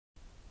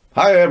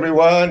Hi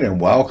everyone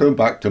and welcome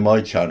back to my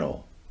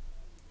channel.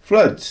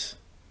 Floods.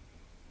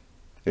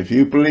 If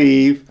you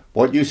believe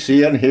what you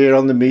see and hear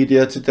on the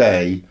media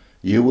today,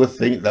 you will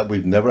think that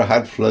we've never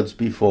had floods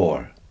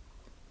before.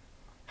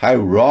 How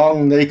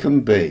wrong they can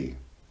be.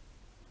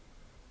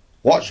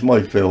 Watch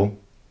my film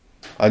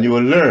and you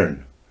will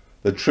learn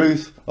the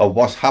truth of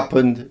what's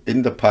happened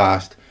in the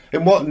past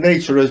and what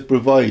nature has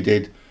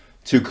provided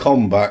to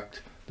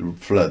combat the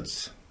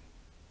floods.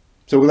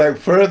 So without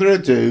further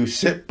ado,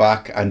 sit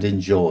back and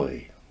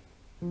enjoy.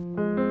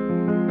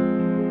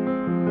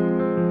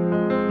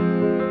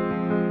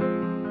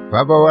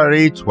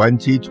 February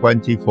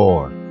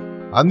 2024,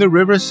 and the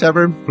River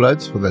Severn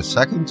floods for the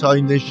second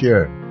time this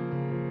year.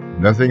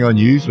 Nothing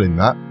unusual in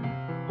that,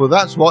 for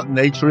that's what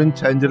nature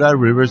intended our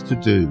rivers to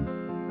do: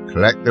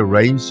 collect the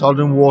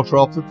rain-sodden water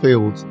off the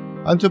fields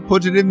and to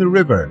put it in the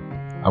river,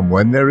 and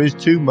when there is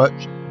too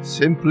much,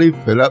 simply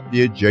fill up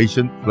the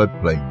adjacent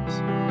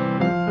floodplains.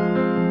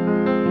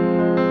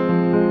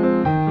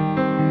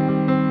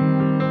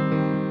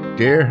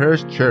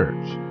 Deerhurst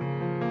Church,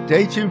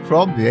 dating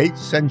from the 8th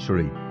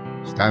century,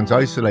 stands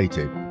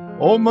isolated,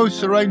 almost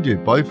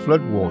surrounded by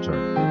floodwater.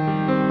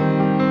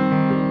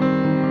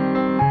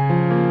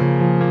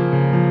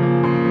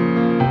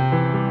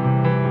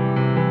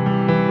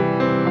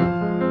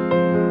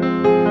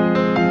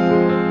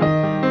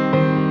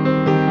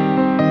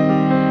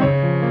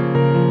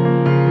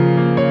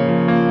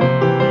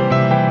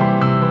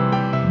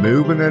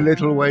 Moving a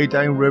little way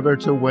downriver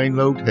to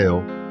Wainload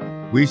Hill,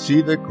 we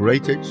see the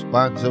great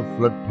expanse of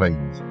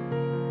floodplains.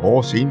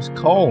 All seems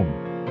calm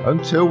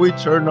until we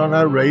turn on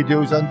our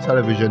radios and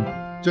television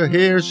to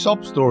hear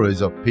sob stories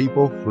of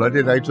people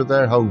flooded out of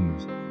their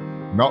homes.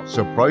 Not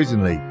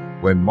surprisingly,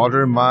 when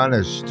modern man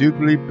has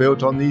stupidly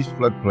built on these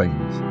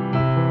floodplains.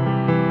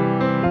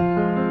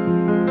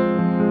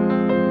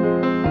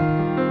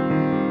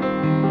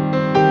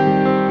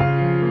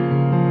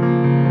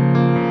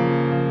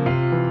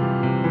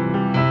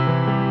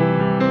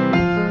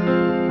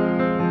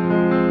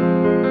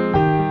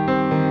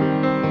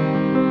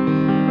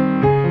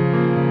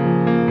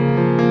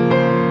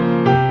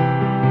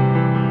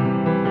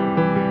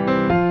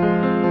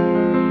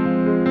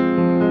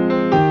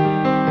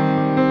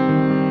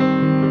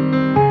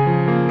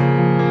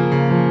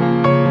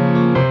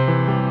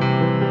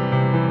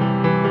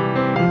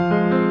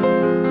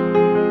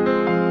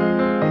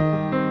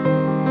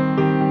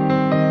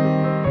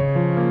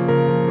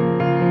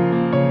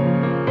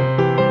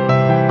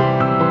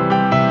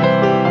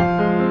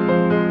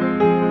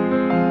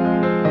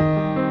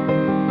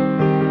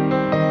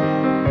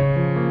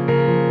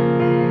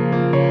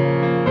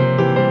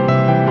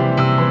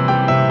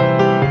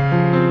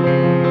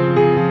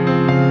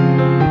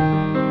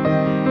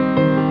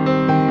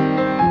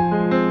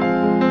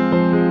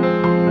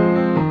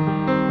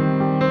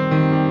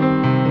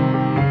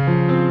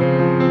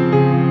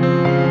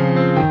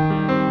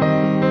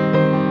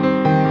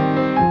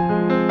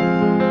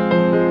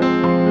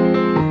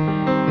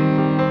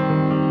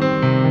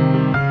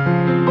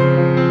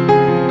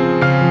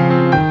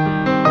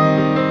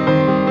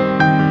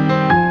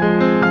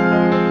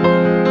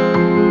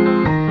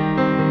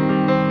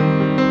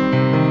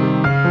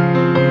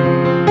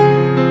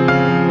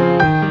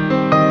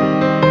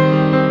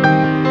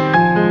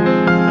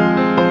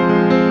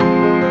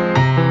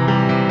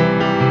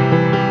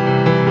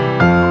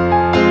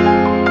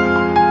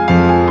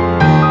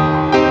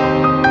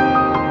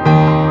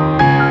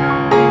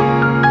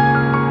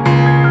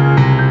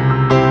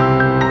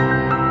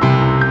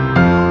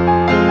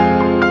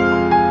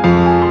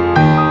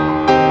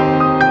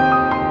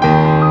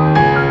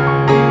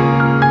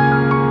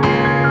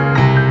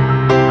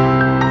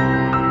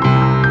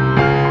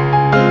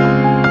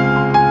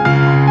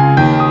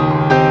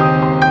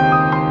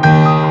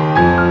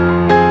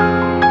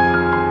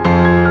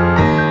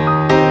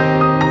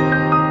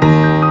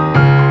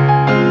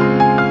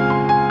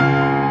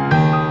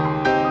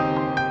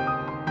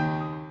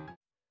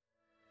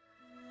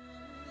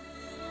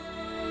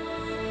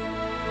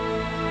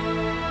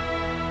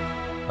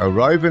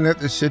 Arriving at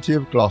the city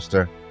of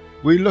Gloucester,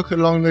 we look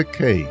along the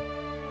quay.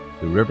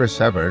 The River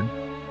Severn,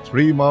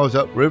 3 miles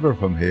upriver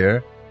from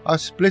here, are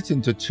split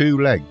into 2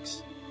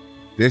 legs.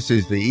 This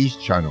is the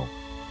East Channel,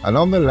 and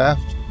on the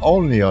left,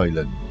 Olney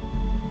Island.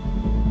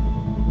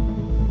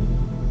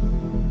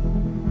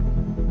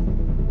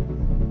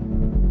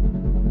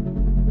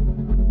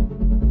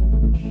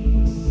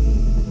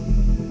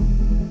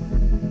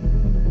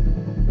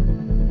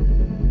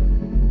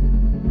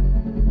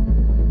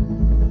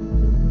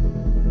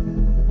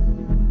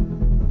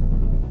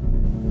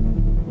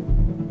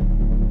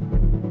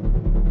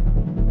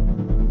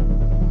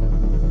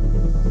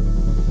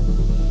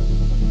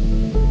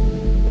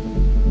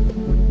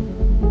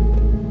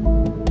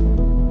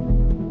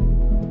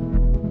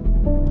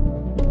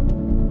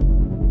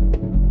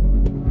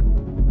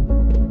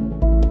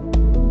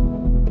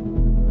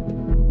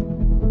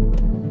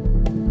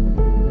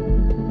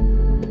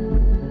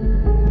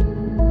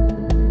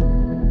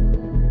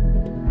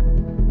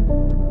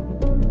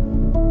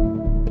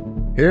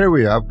 Here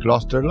we have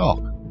Gloucester Lock,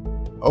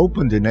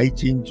 opened in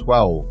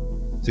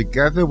 1812,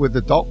 together with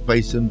the dock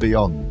basin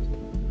beyond.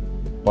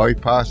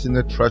 Bypassing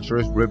the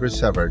treacherous River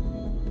Severn,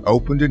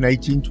 opened in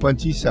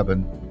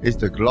 1827, is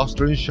the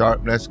Gloucester and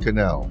Sharpness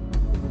Canal.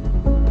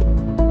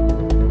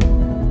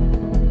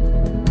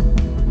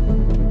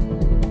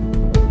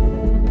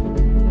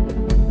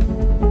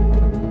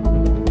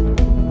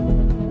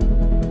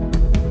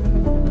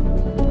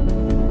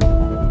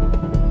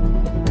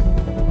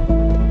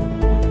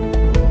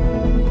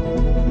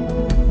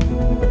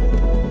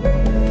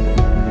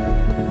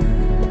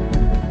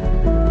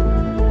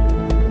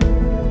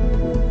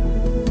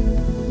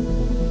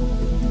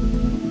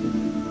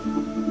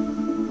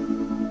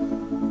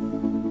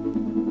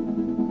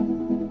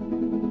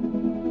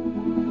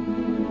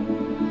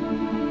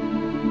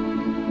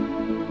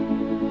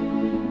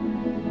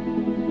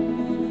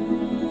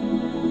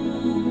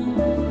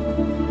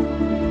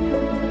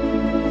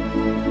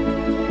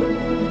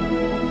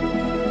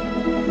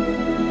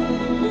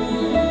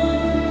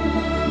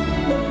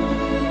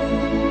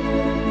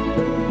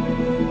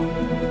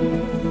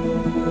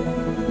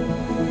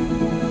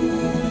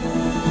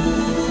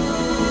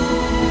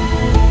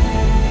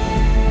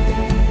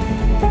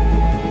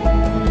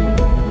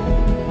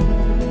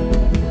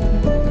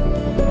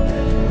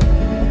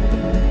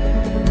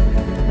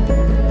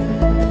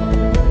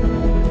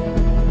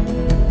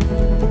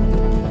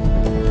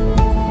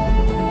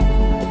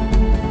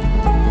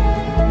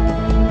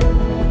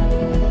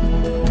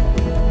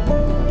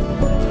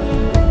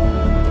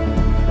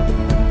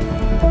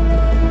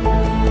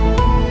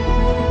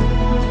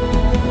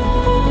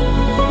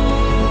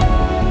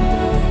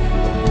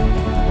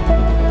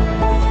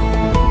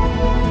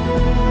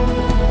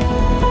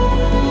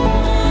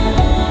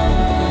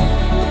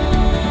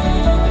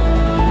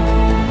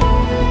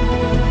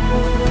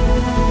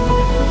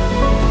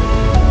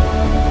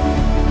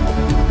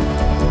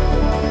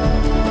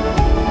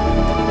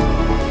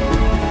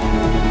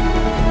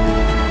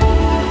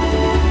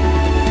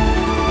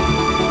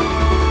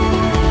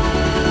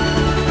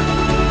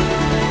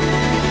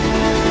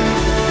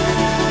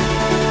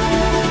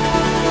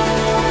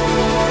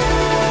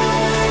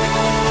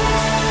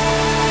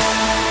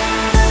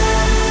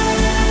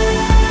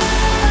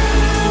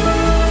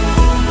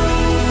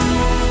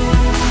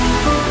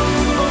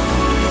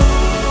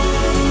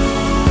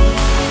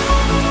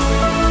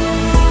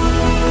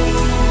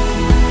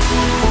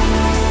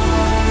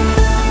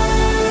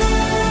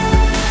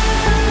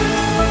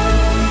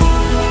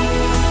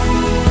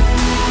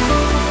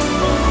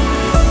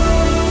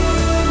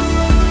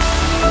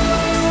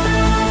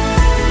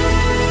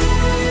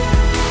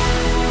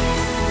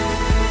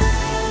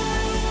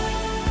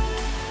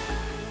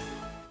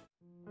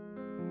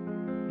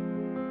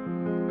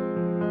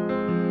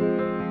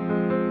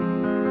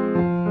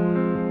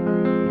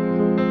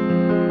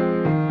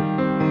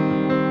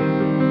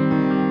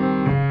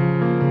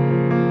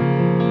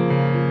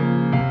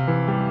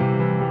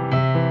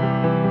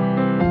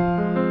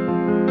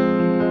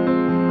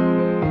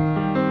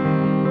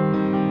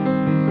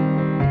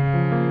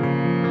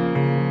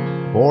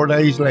 Four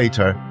days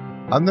later,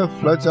 and the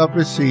floods have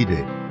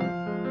receded.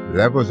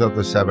 Levels of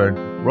the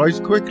Severn rise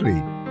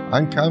quickly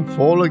and can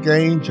fall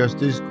again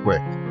just as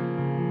quick.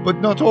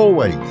 But not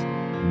always,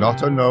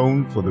 not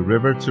unknown for the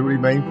river to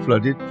remain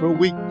flooded for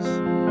weeks.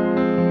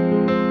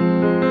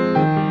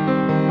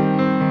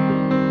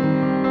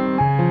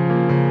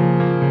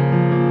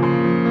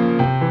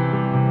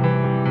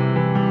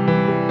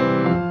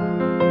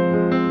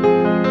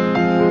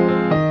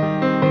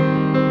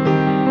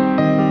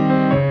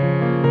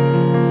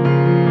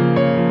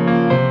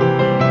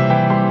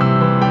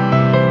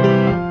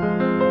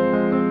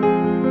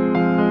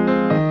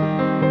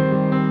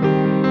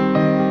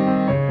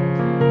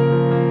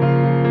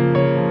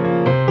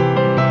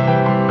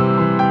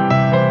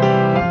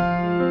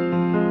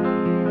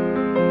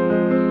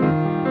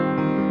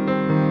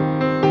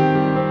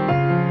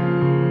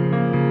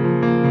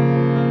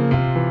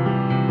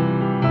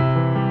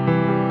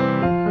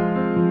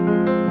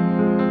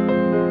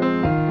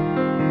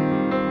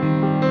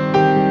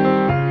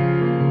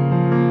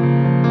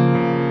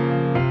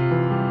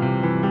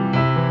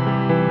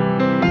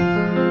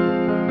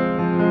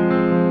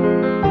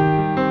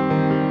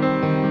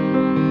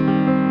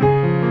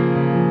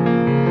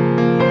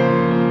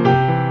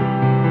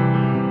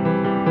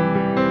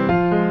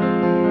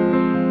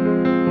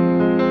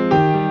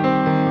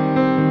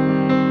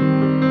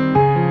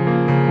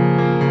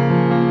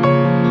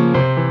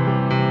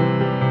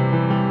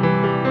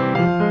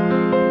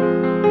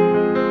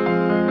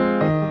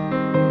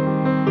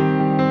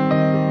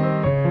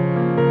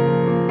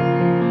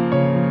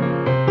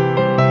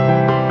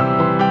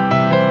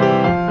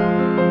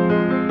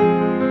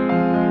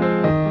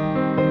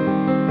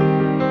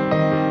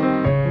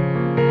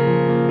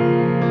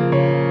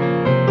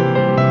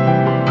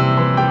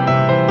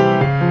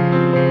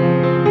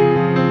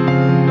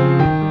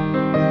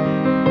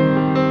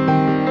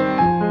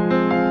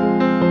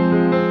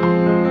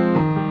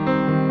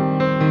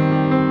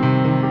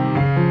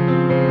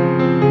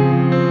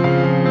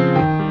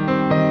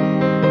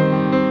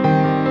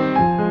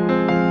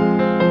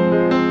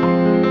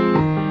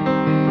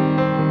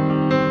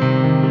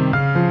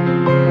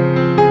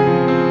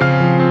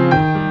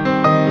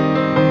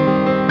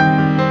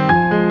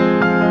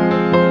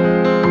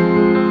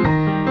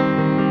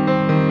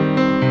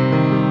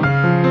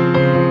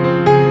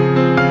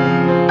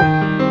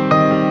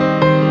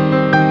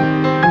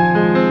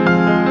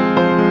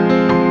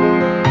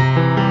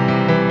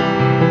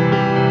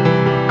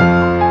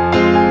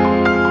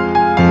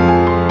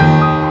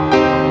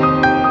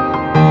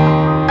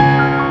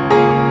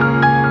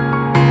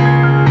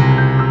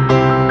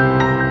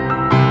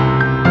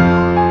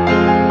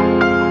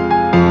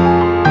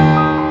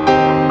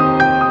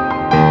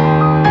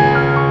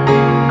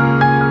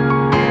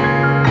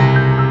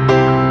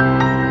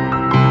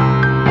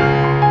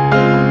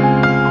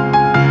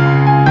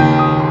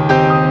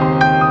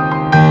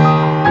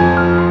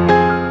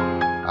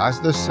 As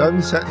the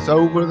sun sets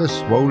over the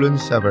swollen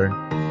Severn,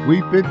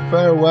 we bid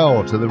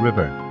farewell to the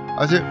river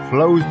as it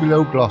flows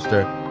below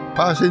Gloucester,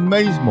 passing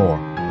Maysmore,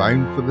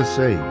 bound for the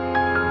sea.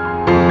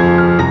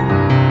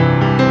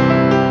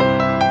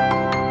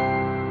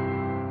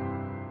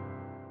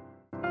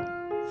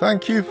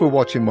 Thank you for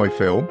watching my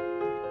film.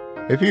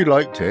 If you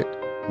liked it,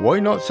 why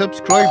not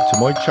subscribe to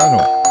my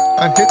channel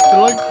and hit the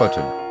like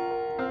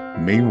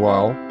button.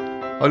 Meanwhile,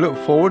 I look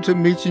forward to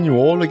meeting you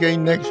all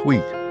again next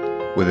week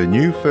with a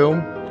new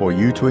film for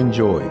you to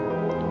enjoy.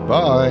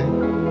 Bye!